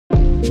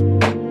Sony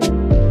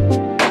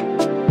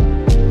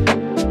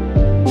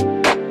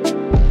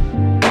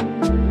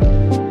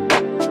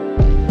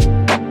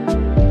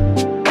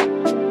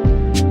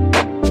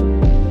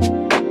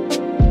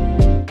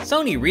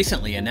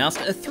recently announced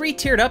a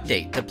 3-tiered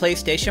update to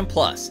PlayStation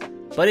Plus,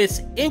 but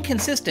its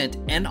inconsistent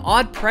and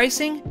odd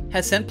pricing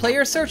has sent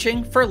players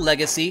searching for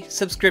legacy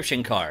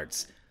subscription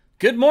cards.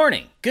 Good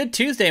morning, good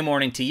Tuesday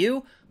morning to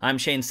you. I'm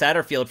Shane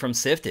Satterfield from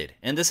Sifted,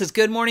 and this is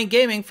Good Morning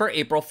Gaming for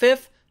April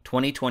 5th,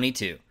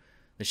 2022.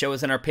 The show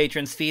is in our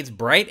patrons' feeds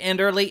bright and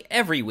early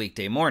every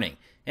weekday morning,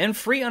 and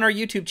free on our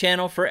YouTube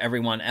channel for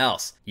everyone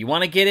else. You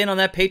want to get in on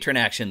that patron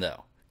action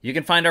though. You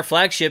can find our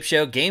flagship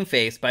show, Game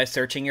Face, by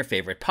searching your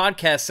favorite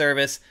podcast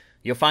service.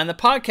 You'll find the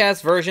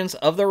podcast versions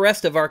of the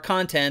rest of our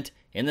content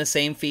in the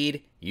same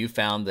feed you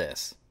found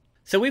this.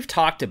 So we've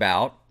talked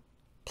about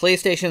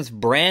PlayStation's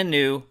brand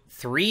new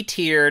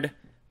 3-tiered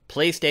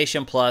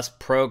PlayStation Plus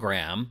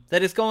program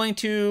that is going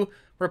to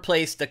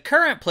replace the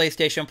current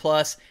PlayStation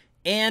Plus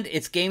and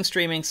its game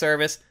streaming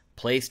service,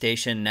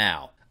 PlayStation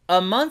Now.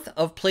 A month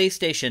of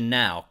PlayStation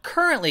Now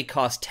currently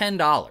costs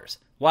 $10,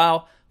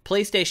 while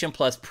PlayStation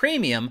Plus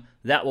Premium,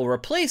 that will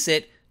replace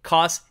it,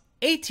 costs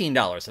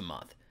 $18 a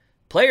month.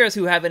 Players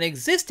who have an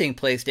existing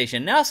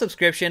PlayStation Now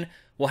subscription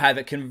will have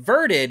it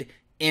converted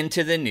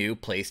into the new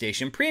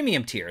PlayStation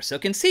Premium tier. So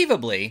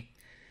conceivably,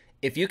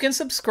 if you can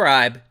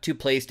subscribe to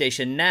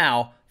PlayStation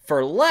Now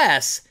for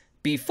less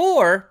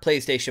before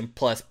PlayStation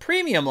Plus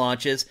Premium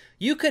launches,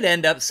 you could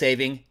end up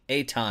saving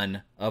a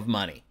ton of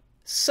money.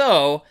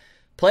 So,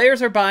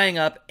 players are buying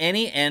up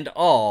any and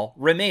all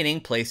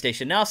remaining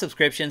PlayStation Now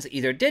subscriptions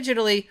either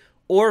digitally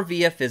or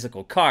via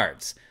physical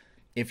cards.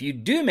 If you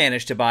do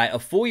manage to buy a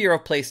full year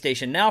of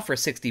PlayStation Now for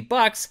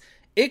 $60,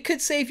 it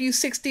could save you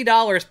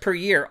 $60 per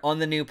year on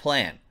the new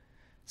plan.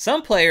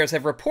 Some players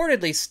have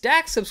reportedly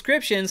stacked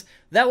subscriptions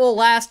that will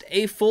last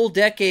a full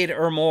decade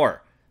or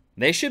more.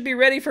 They should be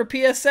ready for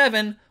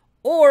PS7,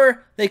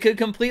 or they could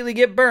completely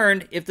get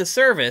burned if the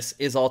service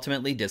is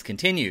ultimately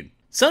discontinued.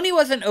 Sony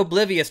wasn't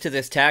oblivious to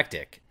this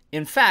tactic.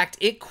 In fact,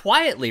 it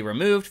quietly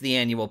removed the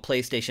annual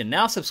PlayStation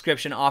Now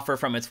subscription offer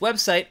from its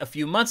website a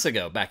few months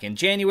ago, back in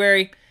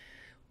January,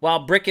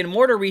 while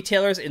brick-and-mortar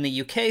retailers in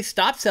the UK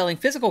stopped selling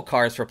physical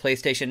cards for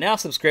PlayStation Now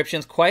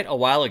subscriptions quite a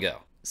while ago.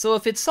 So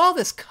if it saw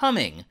this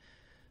coming,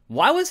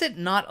 why was it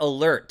not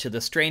alert to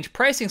the strange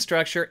pricing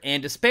structure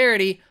and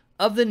disparity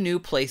of the new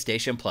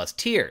PlayStation Plus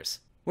tiers,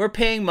 where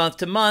paying month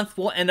to month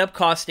will end up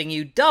costing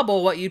you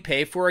double what you'd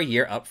pay for a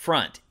year up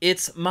front?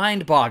 It's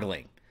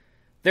mind-boggling.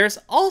 There's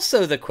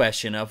also the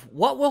question of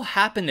what will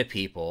happen to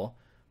people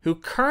who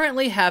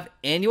currently have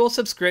annual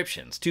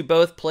subscriptions to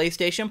both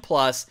PlayStation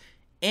Plus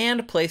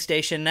and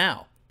PlayStation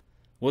Now.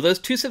 Will those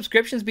two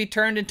subscriptions be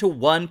turned into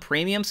one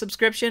premium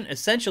subscription,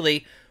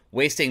 essentially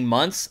wasting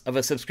months of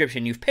a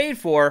subscription you've paid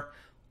for,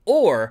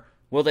 or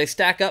will they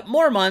stack up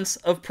more months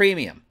of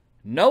premium?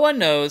 No one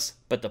knows,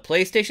 but the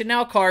PlayStation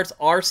Now cards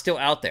are still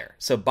out there,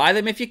 so buy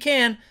them if you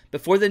can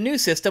before the new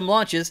system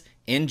launches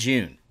in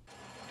June.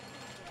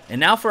 And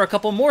now for a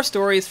couple more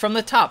stories from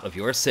the top of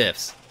your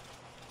SIFs.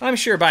 I'm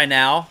sure by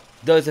now,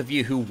 those of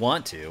you who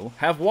want to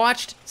have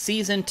watched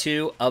Season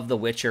 2 of The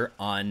Witcher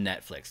on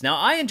Netflix. Now,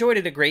 I enjoyed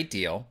it a great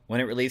deal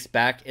when it released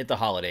back at the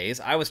holidays.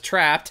 I was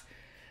trapped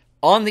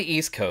on the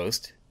East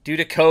Coast due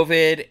to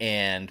COVID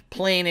and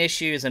plane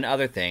issues and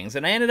other things,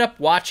 and I ended up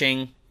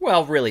watching,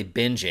 well, really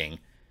binging,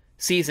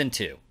 Season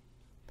 2.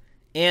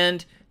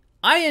 And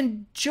I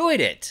enjoyed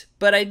it,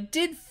 but I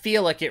did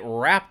feel like it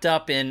wrapped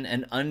up in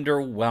an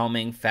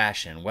underwhelming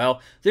fashion.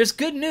 Well, there's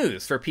good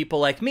news for people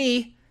like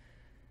me,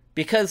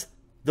 because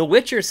The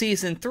Witcher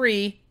Season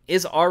 3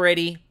 is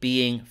already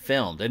being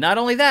filmed. And not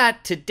only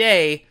that,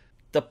 today,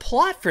 the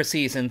plot for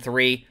Season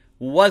 3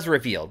 was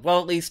revealed. Well,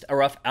 at least a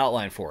rough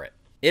outline for it.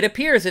 It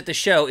appears that the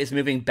show is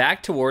moving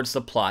back towards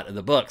the plot of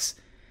the books.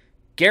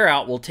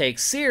 Geralt will take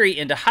Ciri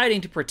into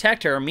hiding to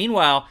protect her.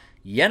 Meanwhile,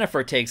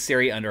 Yennefer takes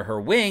Ciri under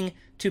her wing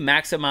to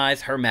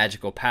maximize her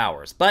magical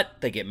powers. But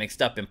they get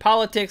mixed up in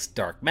politics,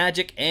 dark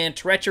magic, and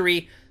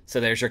treachery, so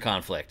there's your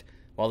conflict.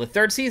 While the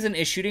third season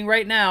is shooting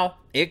right now,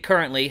 it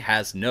currently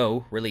has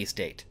no release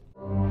date.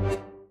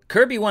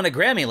 Kirby won a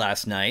Grammy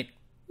last night.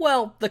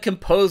 Well, the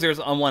composers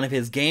on one of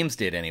his games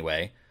did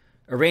anyway.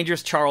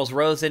 Arrangers Charles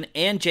Rosen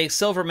and Jake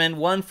Silverman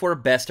won for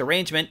Best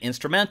Arrangement,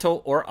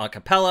 Instrumental, or A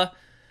Cappella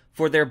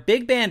for their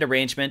big band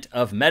arrangement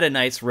of Meta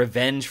Knight's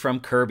Revenge from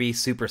Kirby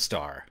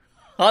Superstar.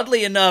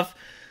 Oddly enough,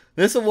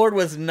 this award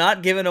was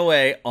not given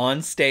away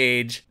on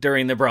stage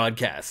during the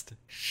broadcast.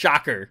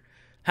 Shocker.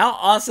 How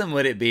awesome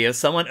would it be if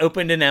someone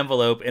opened an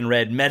envelope and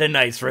read Meta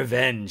Knight's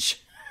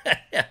Revenge?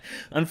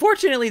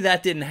 Unfortunately,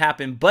 that didn't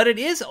happen, but it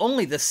is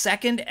only the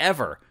second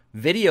ever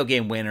video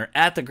game winner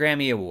at the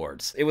Grammy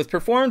Awards. It was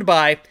performed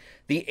by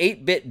the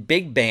 8-Bit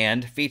Big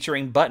Band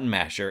featuring Button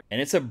Masher,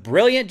 and it's a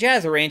brilliant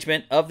jazz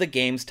arrangement of the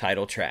game's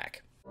title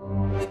track.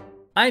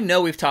 I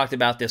know we've talked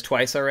about this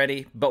twice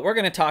already, but we're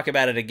going to talk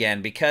about it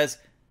again because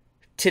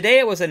today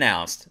it was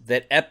announced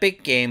that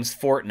Epic Games'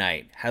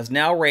 Fortnite has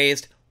now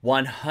raised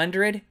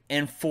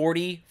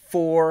 $144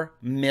 $4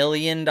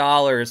 million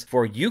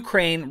for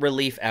Ukraine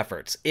relief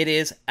efforts. It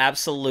is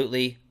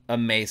absolutely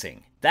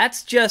amazing.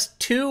 That's just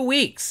 2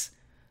 weeks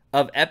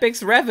of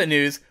Epic's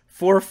revenues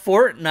for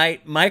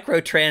Fortnite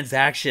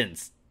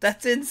microtransactions.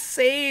 That's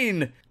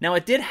insane! Now,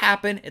 it did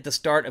happen at the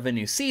start of a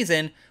new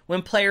season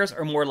when players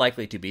are more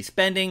likely to be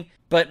spending,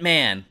 but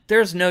man,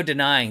 there's no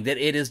denying that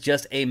it is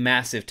just a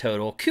massive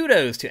total.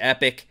 Kudos to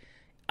Epic.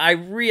 I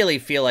really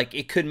feel like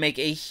it could make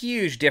a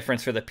huge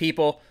difference for the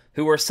people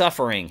who are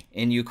suffering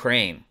in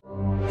Ukraine.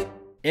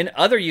 In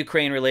other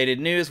Ukraine-related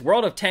news,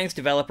 World of Tanks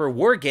developer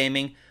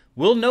Wargaming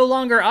will no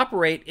longer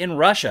operate in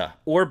Russia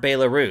or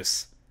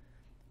Belarus.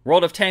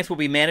 World of Tanks will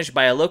be managed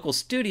by a local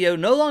studio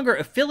no longer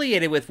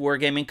affiliated with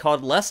Wargaming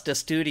called Lusta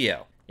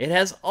Studio. It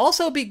has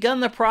also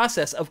begun the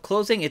process of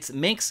closing its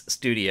Minsk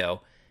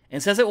studio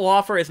and says it will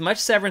offer as much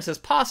severance as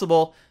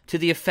possible to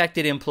the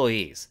affected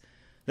employees.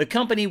 The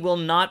company will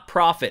not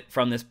profit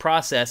from this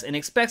process and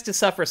expects to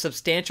suffer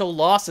substantial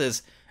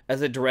losses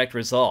as a direct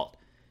result.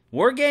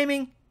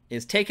 Wargaming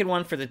is taking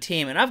one for the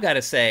team, and I've got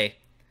to say,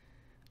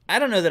 I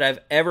don't know that I've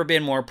ever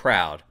been more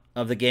proud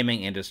of the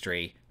gaming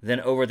industry than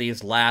over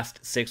these last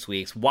 6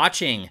 weeks,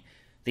 watching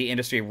the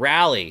industry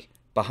rally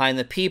behind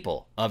the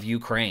people of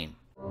Ukraine.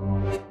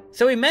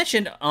 So we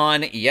mentioned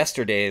on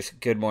yesterday's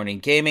Good Morning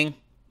Gaming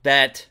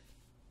that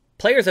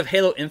players of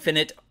Halo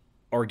Infinite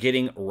are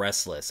getting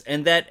restless,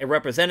 and that a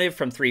representative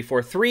from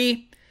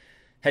 343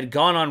 had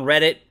gone on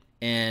Reddit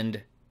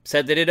and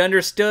said that it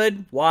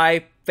understood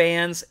why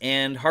fans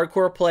and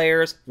hardcore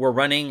players were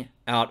running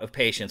out of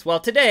patience. Well,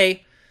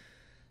 today,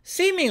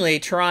 seemingly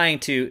trying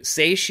to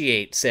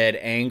satiate said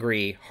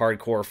angry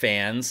hardcore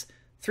fans,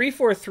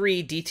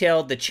 343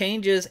 detailed the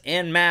changes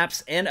and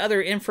maps and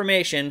other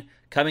information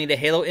coming to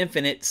Halo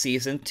Infinite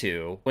Season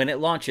 2 when it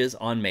launches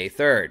on May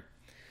 3rd.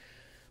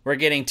 We're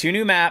getting 2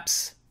 new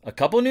maps, a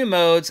couple new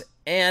modes,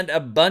 and a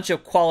bunch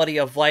of quality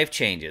of life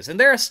changes. And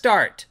they're a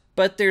start,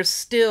 but there's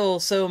still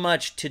so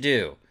much to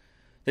do.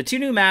 The 2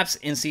 new maps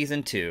in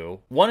Season 2,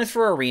 one is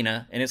for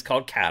Arena, and it's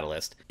called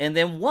Catalyst, and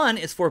then one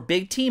is for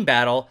Big Team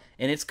Battle,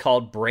 and it's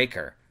called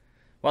Breaker.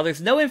 While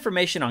there's no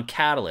information on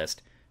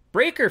Catalyst,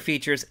 Breaker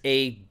features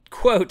a,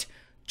 quote,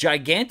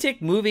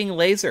 gigantic moving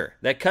laser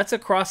that cuts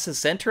across the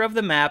center of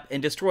the map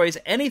and destroys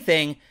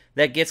anything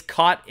that gets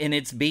caught in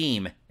its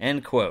beam,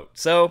 end quote.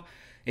 So,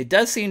 it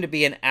does seem to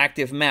be an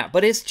active map,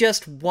 but it's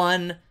just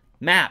one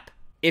map.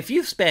 If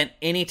you've spent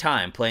any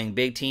time playing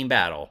Big Team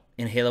Battle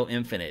in Halo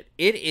Infinite,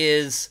 it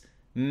is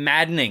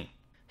maddening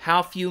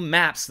how few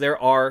maps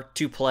there are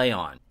to play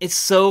on. It's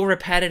so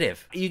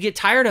repetitive. You get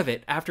tired of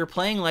it after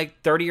playing like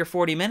 30 or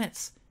 40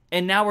 minutes.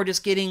 And now we're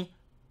just getting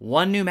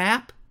one new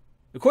map?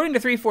 According to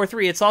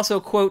 343, it's also,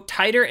 quote,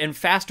 tighter and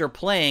faster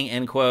playing,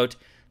 end quote,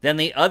 than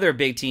the other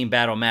Big Team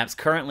Battle maps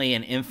currently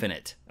in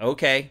Infinite.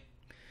 Okay.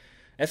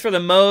 As for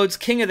the modes,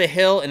 King of the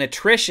Hill and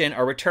Attrition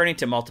are returning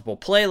to multiple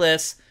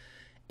playlists,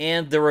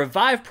 and the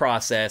revive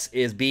process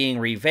is being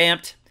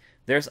revamped.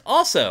 There's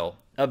also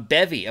a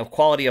bevy of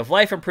quality of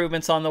life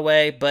improvements on the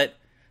way, but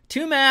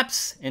 2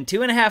 maps and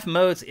 2.5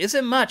 modes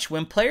isn't much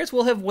when players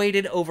will have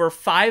waited over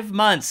 5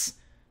 months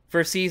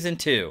for Season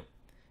 2.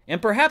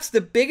 And perhaps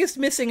the biggest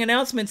missing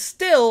announcement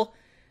still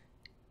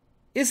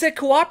is that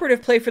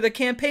cooperative play for the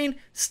campaign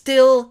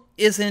still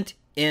isn't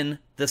in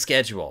the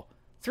schedule.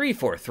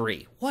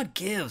 343, what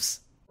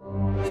gives?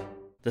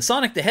 The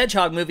Sonic the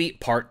Hedgehog movie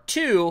Part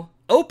 2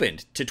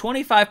 opened to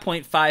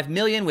 $25.5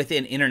 million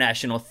within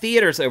international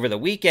theaters over the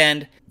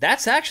weekend.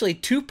 That's actually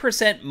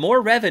 2%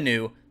 more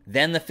revenue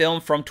than the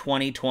film from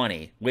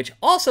 2020, which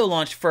also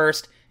launched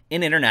first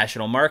in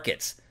international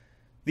markets.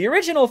 The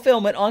original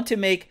film went on to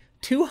make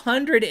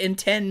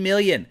 $210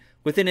 million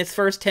within its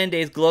first 10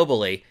 days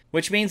globally,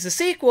 which means the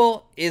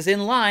sequel is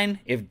in line,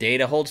 if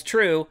data holds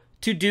true,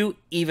 to do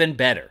even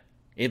better.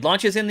 It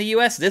launches in the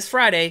US this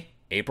Friday,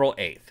 April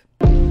 8th.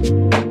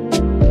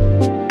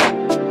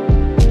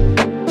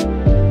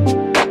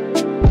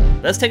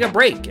 Let's take a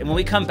break, and when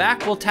we come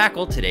back, we'll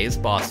tackle today's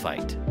boss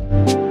fight.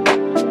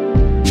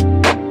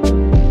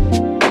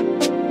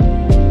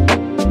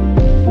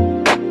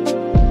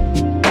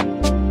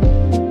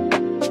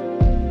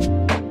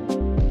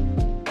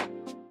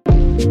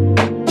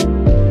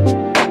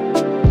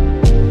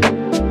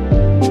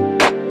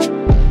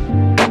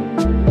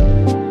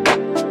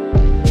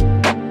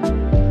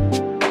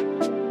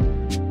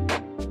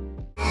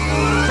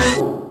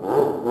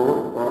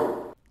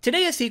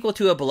 Today, a sequel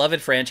to a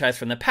beloved franchise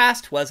from the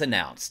past was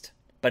announced,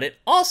 but it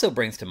also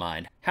brings to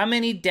mind how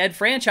many dead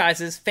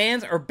franchises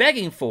fans are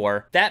begging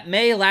for that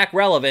may lack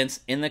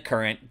relevance in the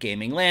current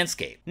gaming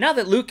landscape. Now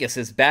that Lucas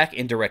is back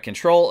in direct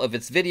control of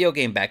its video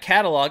game back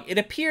catalog, it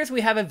appears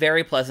we have a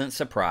very pleasant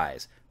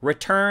surprise.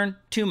 Return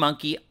to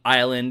Monkey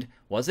Island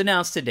was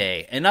announced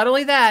today, and not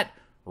only that,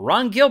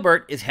 Ron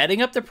Gilbert is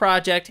heading up the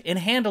project and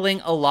handling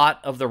a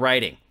lot of the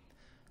writing.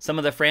 Some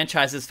of the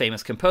franchise's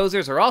famous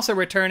composers are also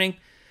returning.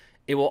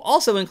 It will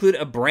also include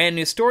a brand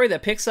new story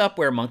that picks up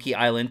where Monkey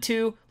Island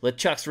 2,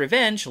 LeChuck's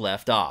Revenge,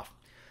 left off.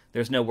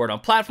 There's no word on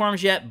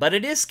platforms yet, but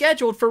it is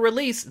scheduled for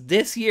release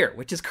this year,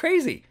 which is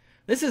crazy.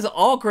 This is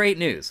all great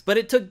news, but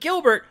it took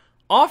Gilbert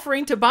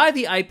offering to buy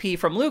the IP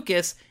from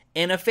Lucas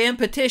and a fan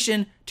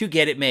petition to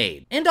get it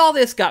made. And all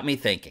this got me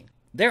thinking.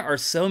 There are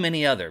so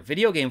many other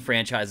video game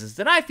franchises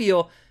that I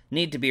feel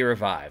need to be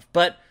revived,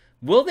 but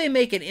will they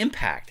make an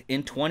impact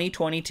in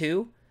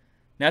 2022?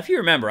 Now, if you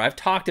remember, I've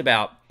talked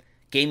about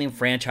gaming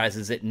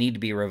franchises that need to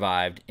be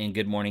revived in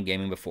Good Morning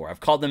Gaming before. I've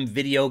called them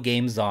video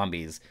game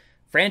zombies.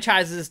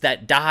 Franchises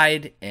that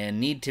died and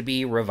need to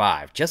be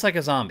revived, just like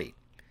a zombie.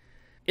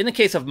 In the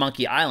case of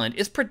Monkey Island,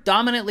 it's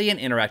predominantly an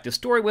interactive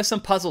story with some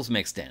puzzles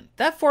mixed in.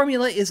 That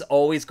formula is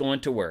always going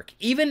to work,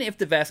 even if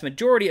the vast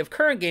majority of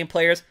current game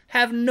players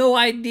have no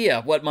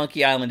idea what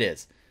Monkey Island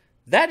is.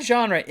 That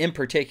genre in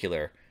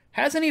particular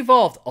hasn't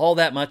evolved all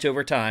that much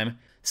over time,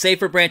 save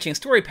for branching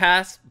story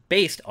paths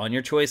based on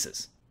your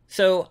choices.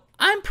 So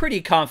I'm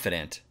pretty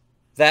confident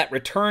that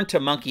Return to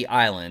Monkey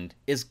Island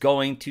is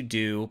going to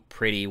do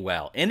pretty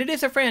well. And it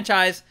is a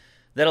franchise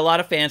that a lot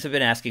of fans have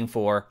been asking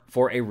for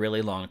a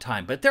really long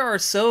time. But there are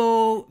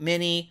so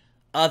many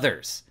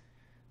others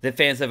that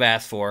fans have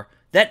asked for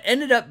that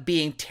ended up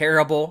being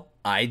terrible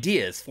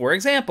ideas. For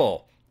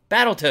example,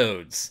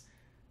 Battletoads.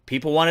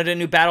 People wanted a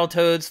new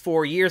Battletoads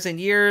for years and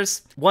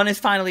years. One is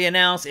finally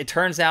announced. It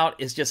turns out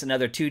it's just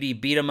another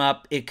 2D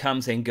beat-em-up. It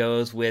comes and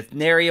goes with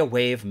nary a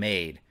wave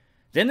made.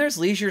 Then there's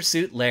Leisure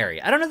Suit Larry.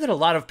 I don't know that a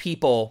lot of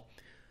people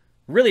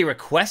really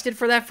requested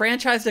for that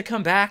franchise to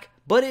come back,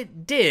 but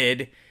it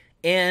did.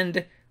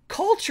 And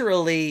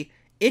culturally,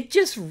 it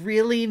just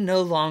really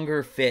no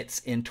longer fits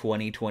in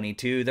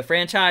 2022. The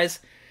franchise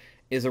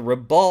is a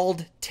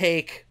ribald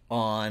take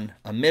on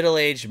a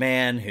middle-aged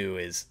man who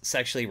is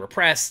sexually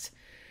repressed,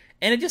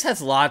 and it just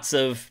has lots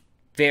of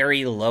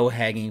very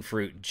low-hanging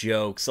fruit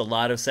jokes, a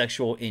lot of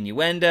sexual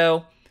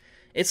innuendo.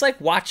 It's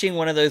like watching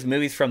one of those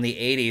movies from the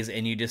 80s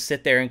and you just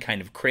sit there and kind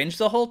of cringe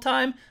the whole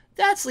time.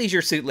 That's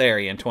Leisure Suit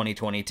Larry in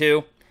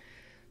 2022.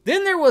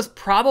 Then there was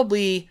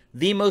probably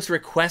the most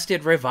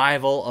requested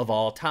revival of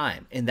all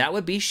time, and that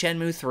would be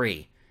Shenmue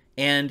 3.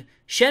 And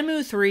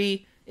Shenmue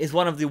 3 is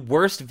one of the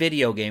worst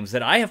video games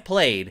that I have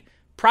played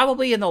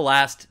probably in the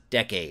last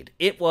decade.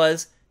 It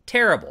was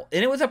terrible,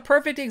 and it was a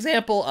perfect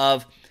example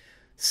of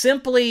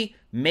simply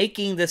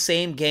making the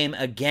same game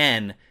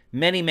again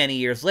many, many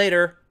years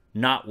later,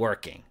 not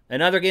working.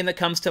 Another game that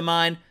comes to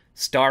mind,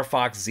 Star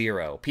Fox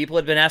Zero. People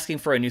had been asking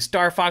for a new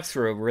Star Fox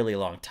for a really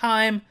long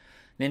time.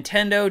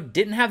 Nintendo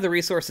didn't have the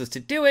resources to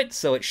do it,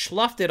 so it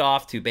sloughed it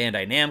off to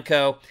Bandai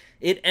Namco.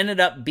 It ended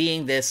up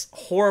being this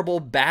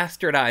horrible,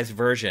 bastardized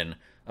version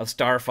of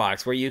Star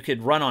Fox where you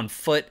could run on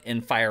foot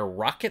and fire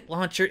rocket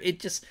launcher.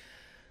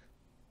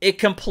 It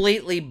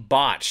completely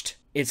botched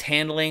its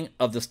handling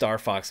of the Star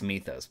Fox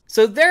mythos.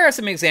 So there are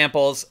some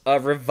examples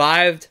of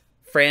revived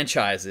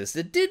franchises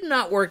that did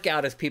not work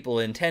out as people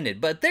intended,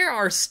 but there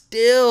are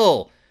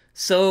still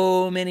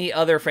so many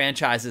other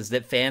franchises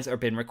that fans have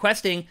been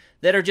requesting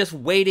that are just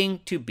waiting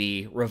to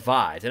be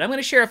revived. And I'm going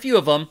to share a few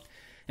of them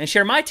and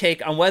share my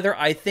take on whether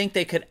I think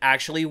they could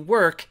actually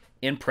work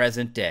in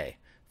present day.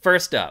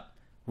 First up,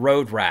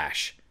 Road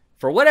Rash.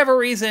 For whatever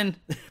reason,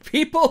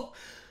 people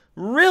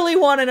really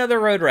want another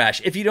Road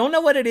Rash. If you don't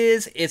know what it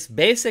is, it's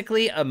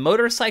basically a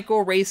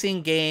motorcycle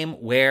racing game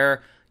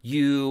where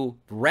you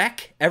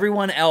wreck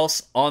everyone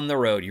else on the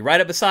road. You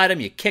ride up beside them,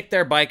 you kick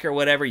their bike or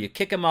whatever, you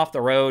kick them off the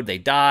road, they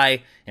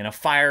die in a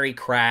fiery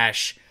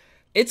crash.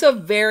 It's a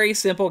very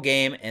simple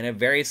game and a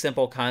very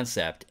simple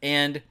concept.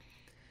 And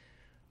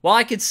while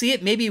I could see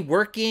it maybe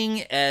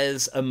working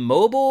as a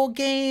mobile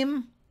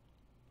game,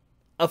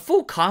 a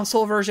full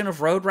console version of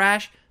Road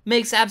Rash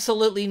makes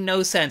absolutely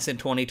no sense in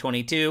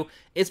 2022.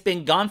 It's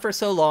been gone for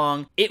so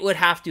long, it would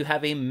have to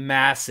have a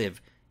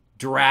massive,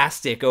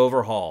 drastic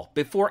overhaul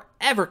before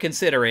ever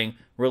considering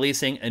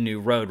releasing a new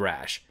Road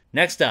Rash.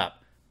 Next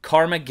up,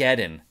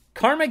 Carmageddon.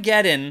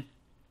 Carmageddon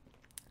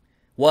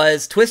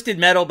was Twisted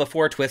Metal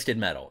before Twisted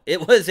Metal.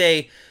 It was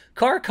a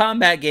car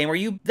combat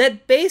game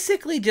that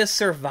basically just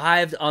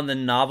survived on the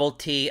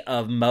novelty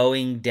of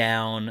mowing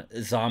down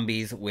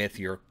zombies with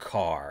your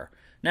car.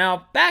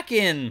 Now, back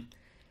in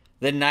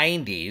the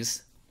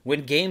 90s,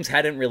 when games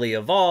hadn't really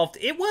evolved,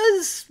 it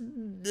was,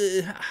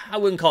 I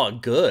wouldn't call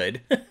it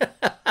good.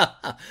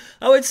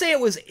 I would say it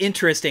was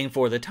interesting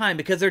for the time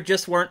because there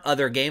just weren't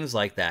other games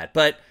like that.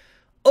 But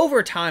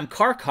over time,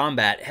 car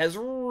combat has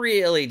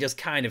really just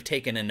kind of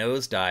taken a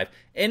nosedive,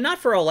 and not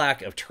for a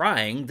lack of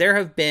trying. There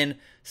have been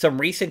some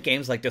recent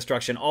games like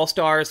Destruction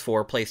All-Stars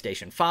for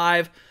PlayStation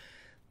 5.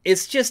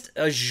 It's just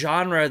a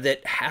genre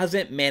that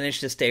hasn't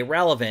managed to stay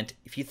relevant.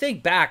 If you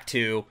think back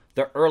to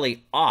the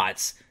early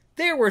aughts,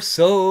 there were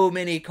so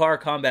many car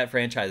combat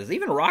franchises.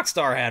 Even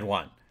Rockstar had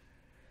one.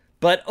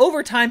 But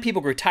over time,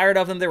 people grew tired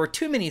of them. There were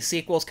too many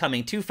sequels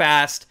coming too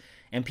fast,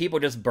 and people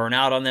just burn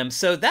out on them.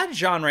 So that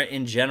genre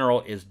in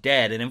general is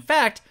dead. And in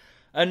fact,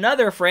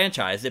 another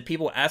franchise that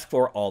people ask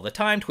for all the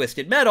time,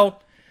 Twisted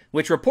Metal,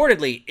 which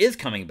reportedly is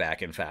coming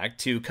back, in fact,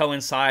 to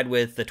coincide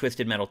with the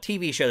Twisted Metal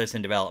TV show that's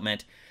in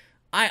development,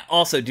 I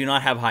also do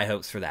not have high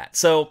hopes for that.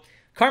 So,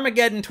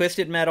 Carmageddon,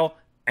 Twisted Metal,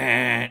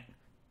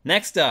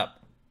 Next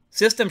up,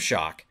 System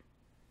Shock.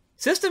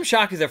 System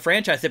Shock is a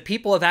franchise that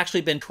people have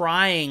actually been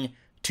trying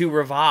to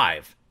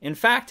revive In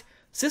fact,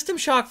 System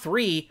Shock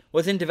 3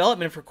 was in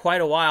development for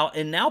quite a while,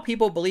 and now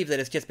people believe that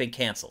it's just been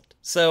canceled.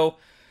 So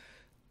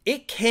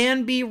it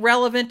can be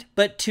relevant,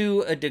 but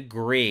to a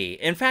degree.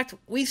 In fact,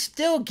 we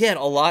still get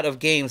a lot of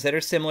games that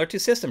are similar to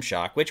System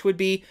Shock, which would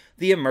be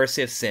the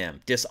immersive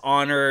sim.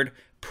 Dishonored,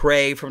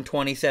 Prey from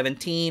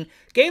 2017.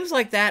 Games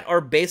like that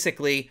are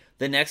basically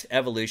the next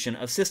evolution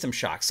of System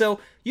Shock. So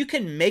you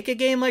can make a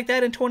game like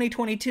that in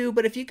 2022,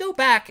 but if you go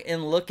back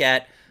and look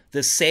at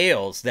the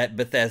sales that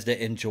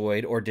Bethesda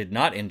enjoyed or did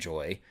not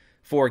enjoy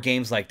for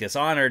games like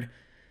Dishonored,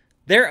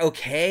 they're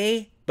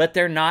okay, but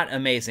they're not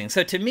amazing.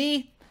 So to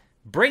me,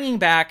 bringing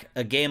back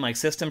a game like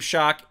System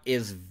Shock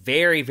is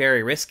very,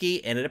 very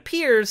risky, and it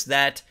appears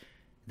that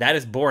that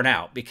is borne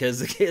out because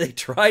they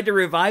tried to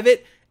revive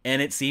it,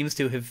 and it seems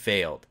to have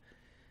failed.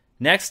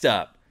 Next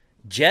up,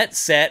 Jet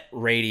Set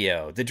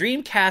Radio, the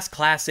Dreamcast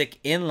classic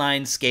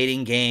inline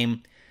skating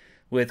game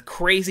with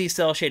crazy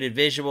cel-shaded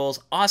visuals,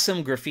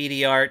 awesome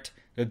graffiti art,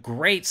 a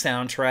great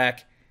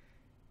soundtrack.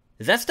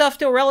 Is that stuff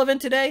still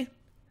relevant today?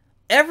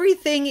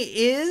 Everything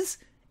is,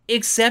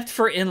 except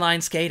for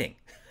inline skating,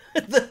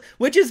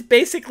 which is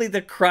basically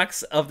the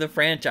crux of the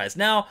franchise.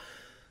 Now,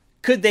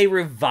 could they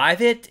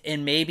revive it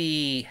and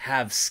maybe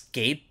have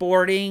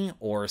skateboarding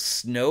or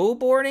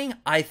snowboarding?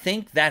 I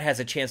think that has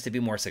a chance to be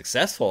more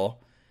successful.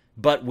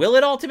 But will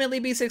it ultimately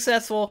be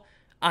successful?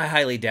 I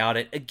highly doubt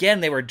it.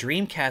 Again, they were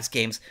Dreamcast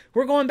games.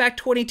 We're going back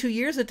 22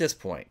 years at this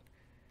point.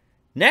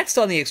 Next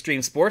on the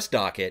Extreme Sports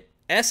docket,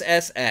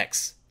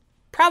 SSX.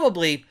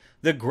 Probably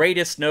the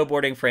greatest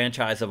snowboarding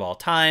franchise of all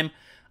time.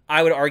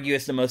 I would argue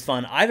it's the most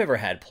fun I've ever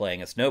had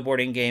playing a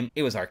snowboarding game.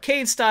 It was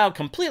arcade style,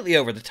 completely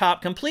over the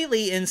top,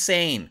 completely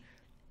insane.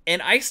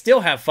 And I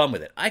still have fun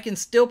with it. I can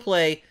still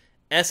play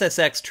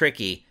SSX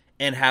Tricky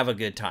and have a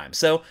good time.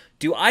 So,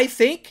 do I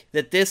think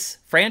that this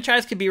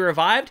franchise could be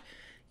revived?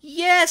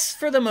 Yes,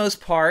 for the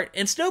most part.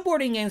 And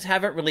snowboarding games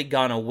haven't really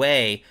gone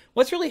away.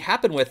 What's really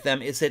happened with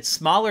them is that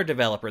smaller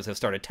developers have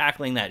started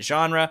tackling that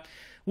genre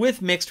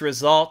with mixed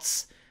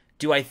results.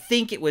 Do I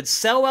think it would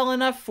sell well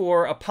enough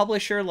for a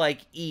publisher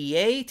like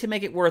EA to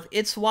make it worth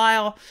its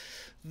while?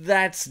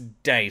 That's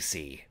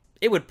dicey.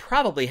 It would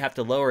probably have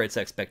to lower its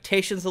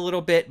expectations a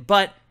little bit,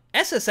 but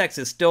SSX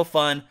is still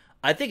fun.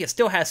 I think it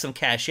still has some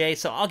cachet,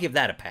 so I'll give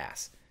that a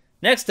pass.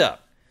 Next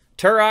up,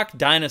 Turok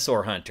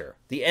Dinosaur Hunter,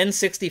 the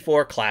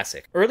N64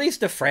 classic, or at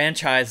least a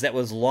franchise that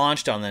was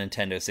launched on the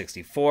Nintendo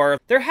 64.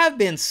 There have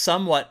been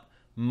somewhat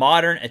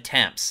modern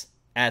attempts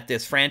at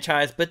this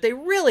franchise, but they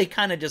really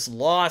kind of just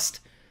lost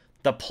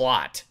the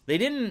plot. They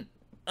didn't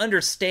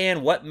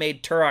understand what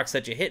made Turok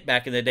such a hit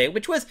back in the day,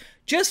 which was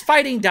just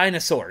fighting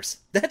dinosaurs.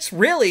 That's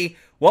really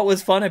what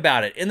was fun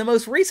about it. And the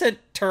most recent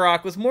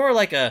Turok was more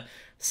like a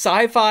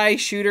sci-fi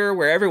shooter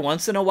where every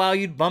once in a while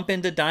you'd bump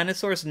into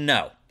dinosaurs.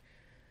 No.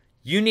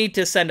 You need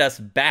to send us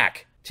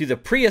back to the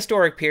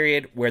prehistoric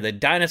period where the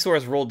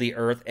dinosaurs ruled the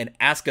earth and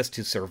ask us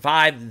to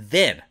survive.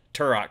 Then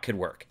Turok could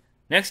work.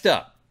 Next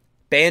up,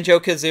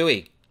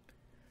 Banjo-Kazooie.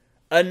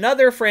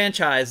 Another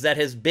franchise that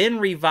has been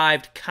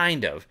revived,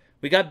 kind of.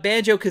 We got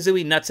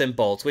Banjo-Kazooie Nuts and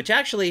Bolts, which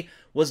actually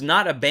was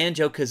not a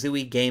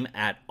Banjo-Kazooie game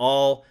at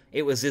all.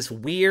 It was this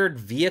weird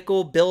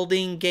vehicle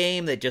building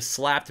game that just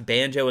slapped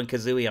Banjo and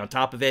Kazooie on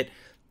top of it.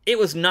 It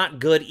was not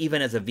good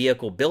even as a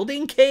vehicle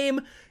building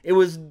game. It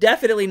was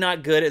definitely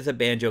not good as a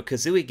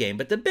Banjo-Kazooie game.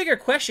 But the bigger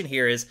question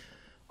here is,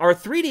 are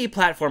 3D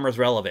platformers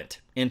relevant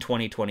in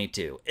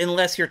 2022?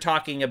 Unless you're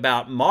talking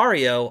about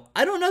Mario,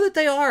 I don't know that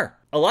they are.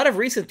 A lot of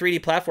recent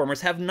 3D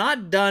platformers have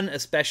not done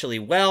especially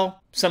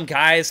well. Some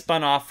guys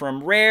spun off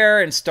from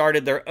Rare and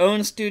started their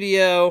own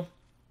studio,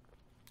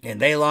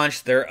 and they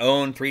launched their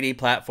own 3D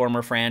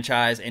platformer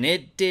franchise, and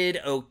it did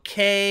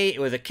okay. It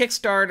was a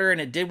Kickstarter,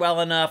 and it did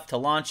well enough to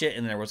launch it,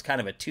 and there was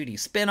kind of a 2D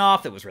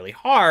spin-off that was really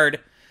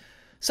hard.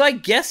 So I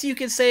guess you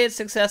could say it's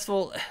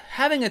successful.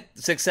 Having a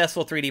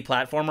successful 3D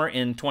platformer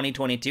in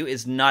 2022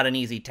 is not an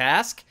easy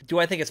task. Do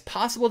I think it's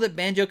possible that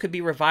Banjo could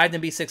be revived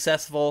and be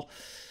successful?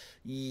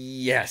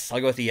 Yes, I'll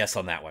go with a yes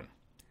on that one.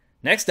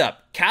 Next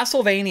up,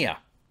 Castlevania.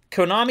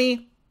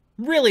 Konami,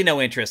 really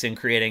no interest in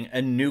creating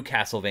a new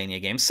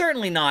Castlevania game.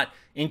 Certainly not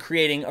in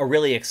creating a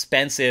really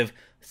expensive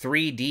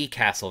 3D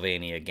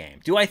Castlevania game.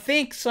 Do I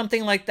think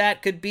something like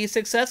that could be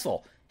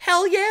successful?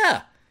 Hell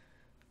yeah!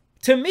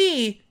 To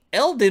me,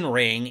 Elden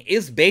Ring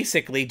is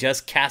basically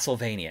just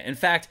Castlevania. In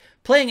fact,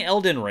 playing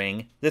Elden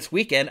Ring this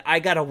weekend, I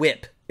got a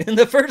whip. And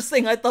the first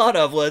thing I thought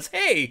of was,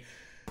 hey,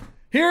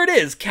 here it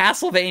is,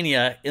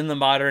 Castlevania in the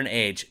modern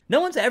age. No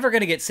one's ever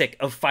going to get sick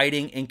of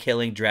fighting and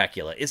killing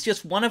Dracula. It's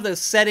just one of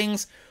those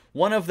settings,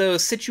 one of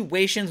those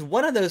situations,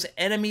 one of those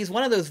enemies,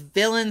 one of those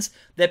villains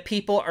that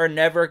people are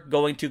never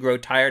going to grow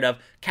tired of.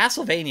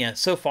 Castlevania,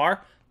 so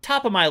far,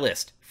 top of my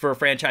list for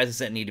franchises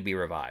that need to be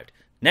revived.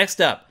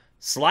 Next up,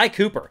 Sly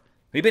Cooper.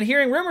 We've been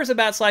hearing rumors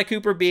about Sly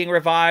Cooper being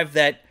revived,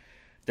 that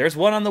there's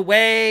one on the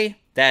way,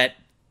 that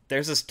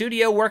there's a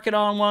studio working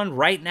on one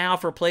right now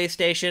for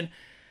PlayStation.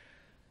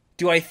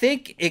 Do I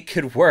think it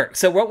could work?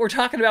 So what we're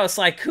talking about with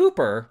Sly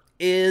Cooper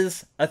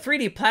is a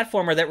 3D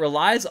platformer that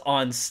relies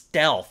on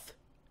stealth,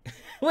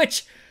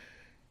 which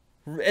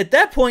At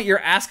that point, you're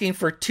asking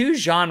for two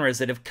genres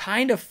that have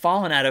kind of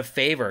fallen out of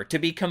favor to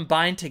be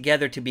combined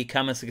together to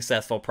become a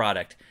successful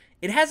product.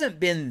 It hasn't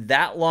been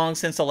that long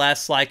since the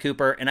last Sly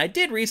Cooper, and I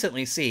did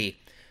recently see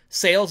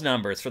sales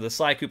numbers for the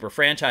Sly Cooper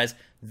franchise.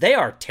 They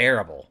are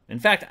terrible. In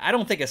fact, I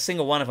don't think a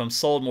single one of them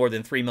sold more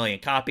than 3 million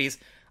copies.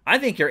 I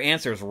think your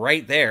answer is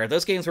right there.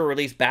 Those games were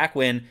released back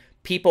when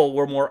people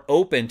were more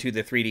open to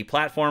the 3D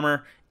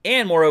platformer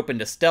and more open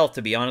to stealth,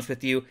 to be honest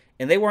with you,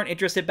 and they weren't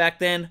interested back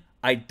then.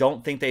 I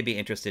don't think they'd be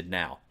interested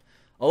now.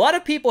 A lot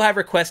of people have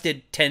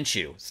requested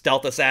Tenchu,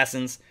 Stealth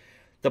Assassins,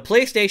 the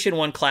PlayStation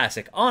 1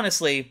 classic.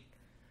 Honestly,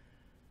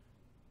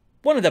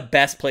 one of the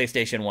best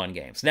PlayStation 1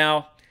 games.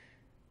 Now,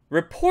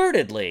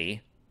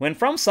 reportedly, when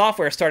From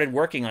Software started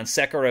working on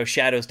Sekiro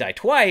Shadows Die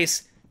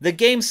Twice, the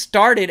game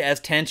started as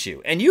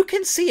Tenchu. And you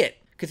can see it,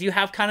 because you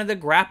have kind of the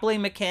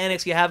grappling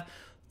mechanics, you have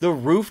the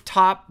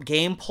rooftop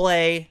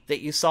gameplay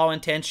that you saw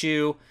in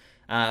Tenchu,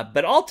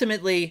 but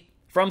ultimately,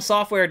 From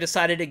Software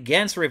decided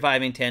against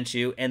reviving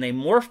Tenchu, and they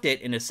morphed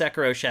it into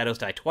Sekiro Shadows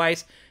Die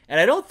Twice, and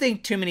I don't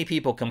think too many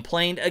people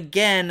complained.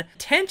 Again,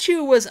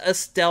 Tenchu was a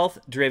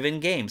stealth-driven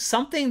game,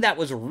 something that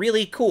was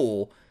really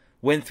cool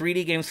when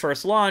 3D games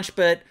first launched,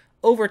 but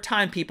over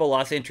time people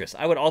lost interest.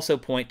 I would also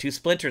point to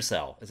Splinter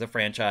Cell as a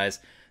franchise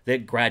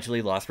that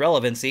gradually lost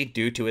relevancy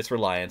due to its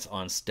reliance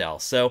on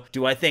stealth. So,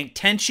 do I think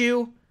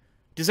Tenchu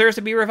deserves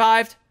to be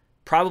revived?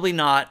 Probably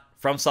not.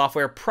 From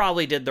Software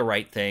probably did the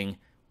right thing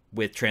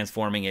with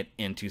transforming it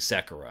into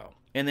Sekiro.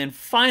 And then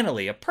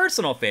finally, a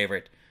personal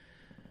favorite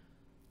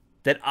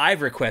that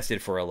I've requested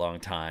for a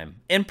long time,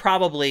 and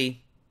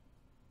probably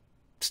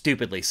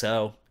stupidly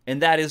so,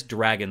 and that is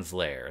Dragon's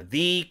Lair.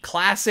 The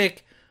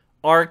classic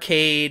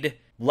arcade,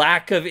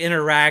 lack of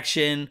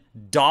interaction,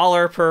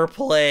 dollar per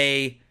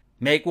play,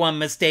 make one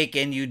mistake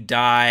and you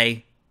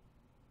die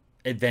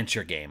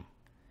adventure game.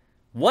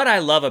 What I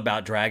love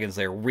about Dragon's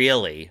Lair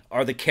really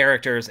are the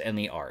characters and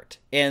the art.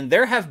 And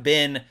there have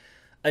been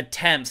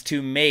attempts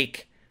to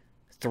make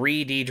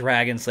 3D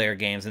Dragon's Lair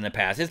games in the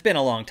past. It's been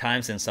a long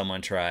time since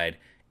someone tried,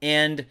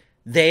 and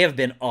they have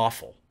been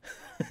awful.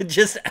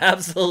 Just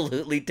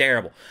absolutely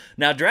terrible.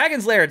 Now,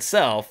 Dragon's Lair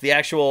itself, the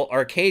actual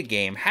arcade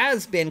game,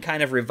 has been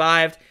kind of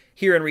revived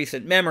here in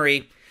recent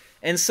memory,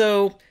 and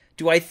so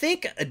do I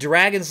think a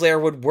Dragon's Lair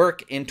would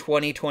work in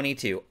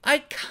 2022? I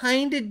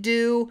kind of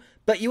do,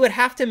 but you would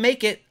have to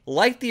make it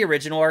like the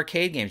original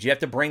arcade games. You have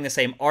to bring the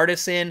same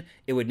artists in,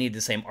 it would need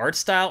the same art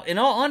style. In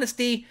all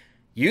honesty,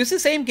 use the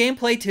same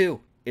gameplay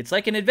too. It's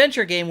like an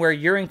adventure game where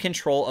you're in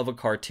control of a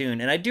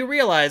cartoon. And I do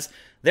realize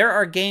there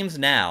are games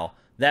now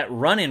that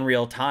run in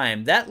real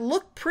time that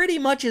look pretty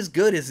much as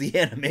good as the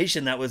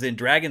animation that was in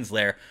Dragon's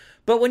Lair.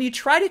 But when you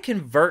try to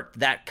convert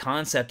that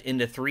concept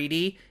into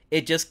 3D,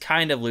 it just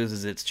kind of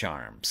loses its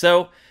charm.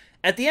 So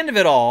at the end of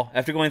it all,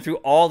 after going through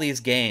all these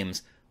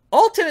games,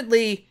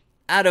 ultimately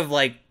out of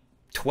like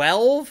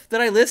 12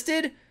 that I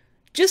listed,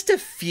 just a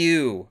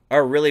few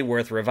are really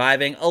worth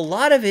reviving. A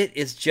lot of it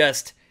is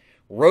just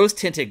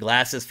rose-tinted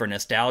glasses for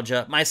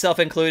nostalgia, myself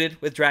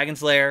included with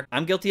Dragon's Lair.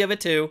 I'm guilty of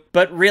it too.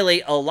 But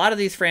really, a lot of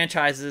these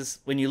franchises,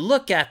 when you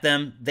look at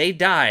them, they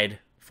died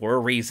for a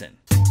reason.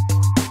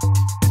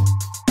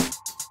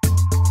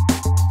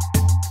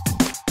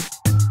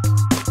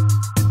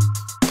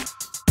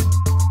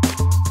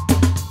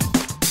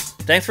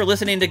 Thanks for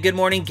listening to Good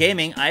Morning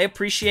Gaming. I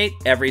appreciate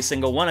every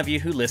single one of you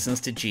who listens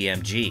to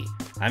GMG.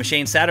 I'm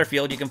Shane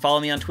Satterfield. You can follow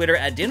me on Twitter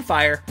at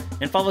Dinfire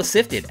and follow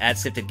Sifted at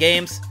Sifted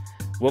Games.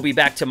 We'll be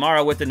back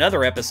tomorrow with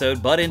another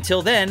episode, but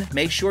until then,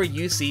 make sure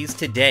you seize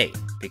today,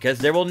 because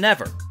there will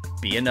never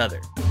be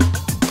another.